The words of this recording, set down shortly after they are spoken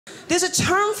There's a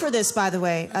term for this, by the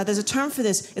way. There's a term for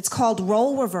this. It's called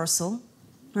role reversal,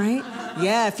 right?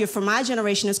 Yeah, if you're from my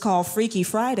generation, it's called Freaky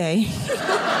Friday.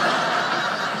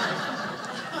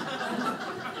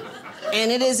 And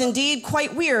it is indeed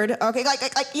quite weird. Okay, like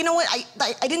you know what?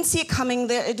 I didn't see it coming.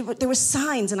 There were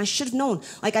signs, and I should have known.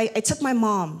 Like, I took my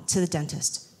mom to the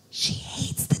dentist. She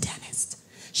hates the dentist.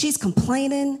 She's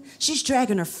complaining. She's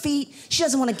dragging her feet. She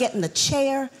doesn't want to get in the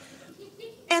chair.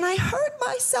 And I heard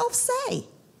myself say,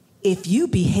 if you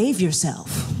behave yourself.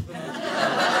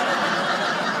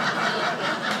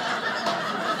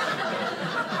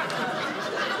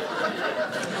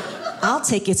 I'll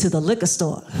take you to the liquor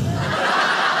store.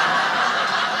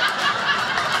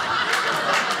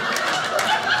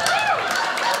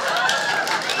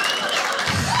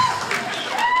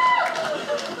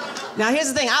 Now, here's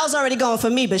the thing. I was already going for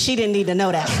me, but she didn't need to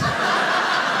know that.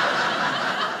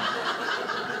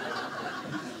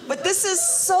 But this is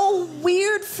so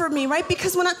weird for me, right?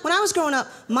 Because when I was growing up,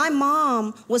 my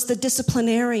mom was the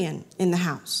disciplinarian in the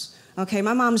house. Okay,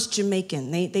 my mom's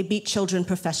Jamaican. They beat children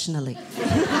professionally.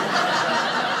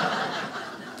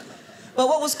 But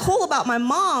what was cool about my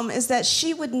mom is that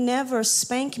she would never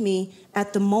spank me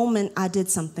at the moment I did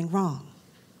something wrong.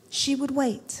 She would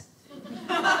wait.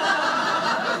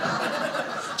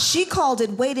 She called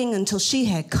it waiting until she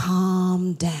had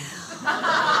calmed down.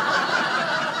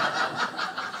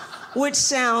 Which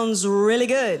sounds really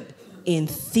good in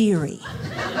theory.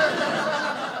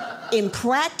 In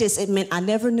practice, it meant I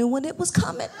never knew when it was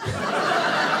coming.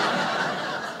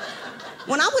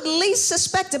 When I would least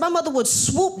suspect it, my mother would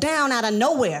swoop down out of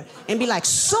nowhere and be like,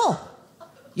 so,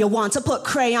 you want to put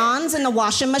crayons in the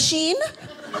washing machine?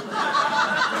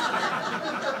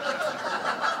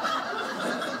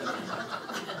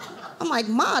 I'm like,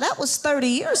 Ma, that was 30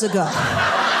 years ago.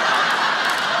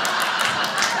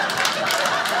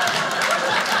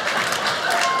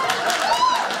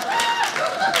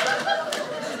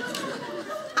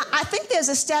 I think there's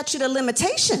a statute of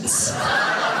limitations.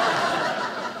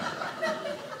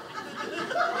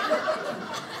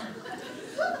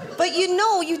 But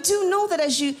you do know that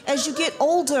as you get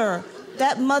older,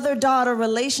 that mother-daughter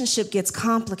relationship gets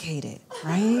complicated,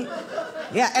 right?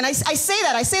 Yeah, and I say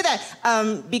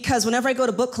that because whenever I go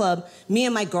to book club, me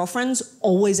and my girlfriends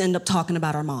always end up talking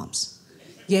about our moms.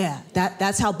 Yeah,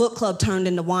 that's how book club turned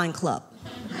into wine club.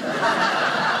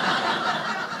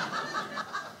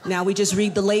 Now we just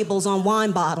read the labels on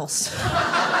wine bottles.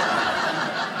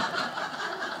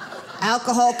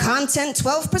 Alcohol content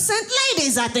 12%.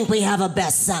 Ladies, I think we have a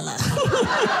bestseller.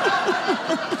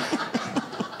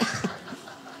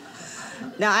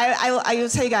 Now, I'll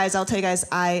tell you guys,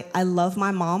 I love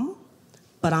my mom,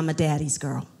 but I'm a daddy's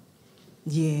girl.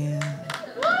 Yeah.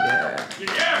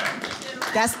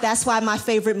 That's why my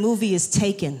favorite movie is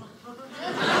Taken.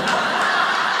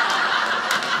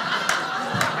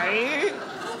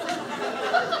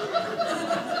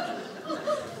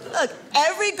 Look,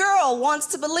 every girl wants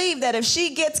to believe that if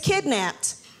she gets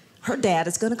kidnapped, her dad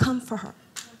is gonna come for her,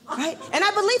 right? And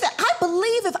I believe that. I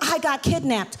believe if I got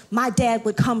kidnapped, my dad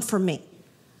would come for me.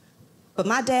 But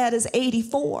my dad is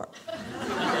 84.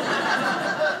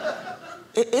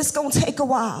 It's gonna take a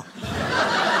while.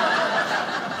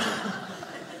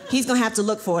 He's gonna have to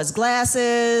look for his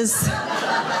glasses,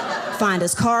 find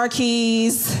his car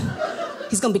keys.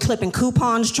 He's gonna be clipping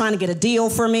coupons trying to get a deal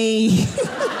for me.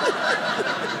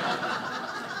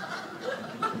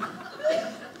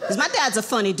 Because my dad's a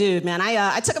funny dude, man.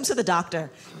 I took him to the doctor,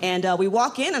 and we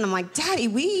walk in, and I'm like, Daddy,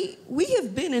 we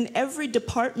have been in every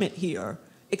department here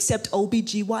except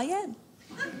OBGYN.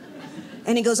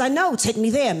 And he goes, I know, take me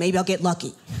there, maybe I'll get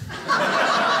lucky.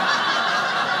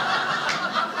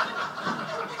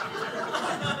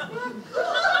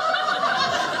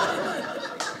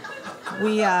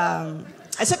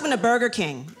 I took him to Burger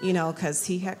King, you know, because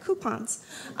he had coupons.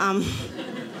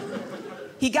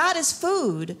 He got his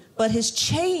food, but his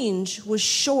change was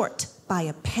short by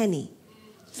a penny.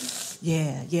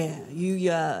 Yeah,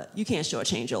 you can't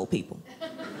shortchange old people.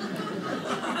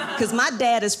 Because my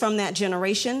dad is from that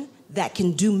generation that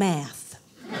can do math.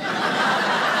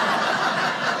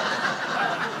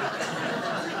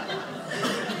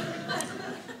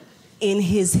 In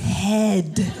his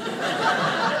head.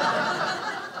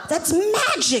 That's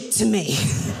magic to me.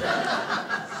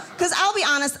 Because I'll be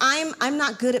honest, I'm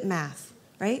not good at math,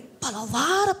 right? But a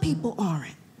lot of people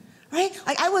aren't, right?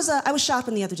 Like I was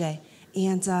shopping the other day,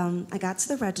 and I got to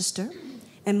the register,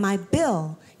 and my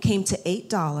bill came to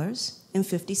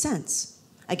 $8.50.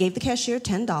 I gave the cashier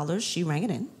 $10, she rang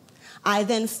it in. I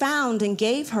then found and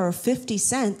gave her 50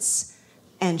 cents,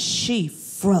 and she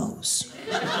froze.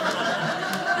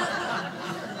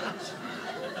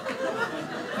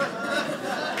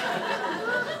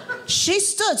 She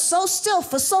stood so still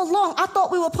for so long, I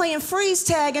thought we were playing freeze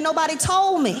tag and nobody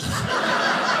told me.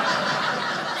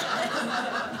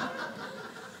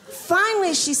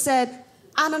 Finally, she said,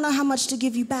 I don't know how much to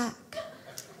give you back.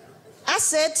 I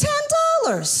said,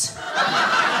 $10.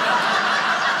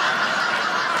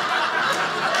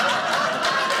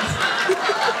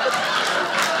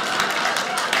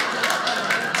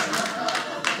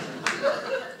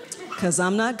 Because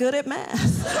I'm not good at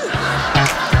math.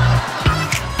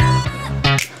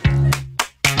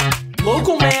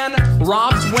 Local man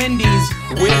robs Wendy's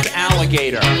with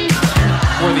alligator.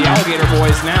 We're the alligator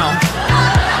boys now.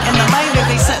 And the lady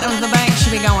be sitting in the bank,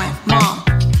 she be going, Mom,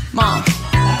 Mom,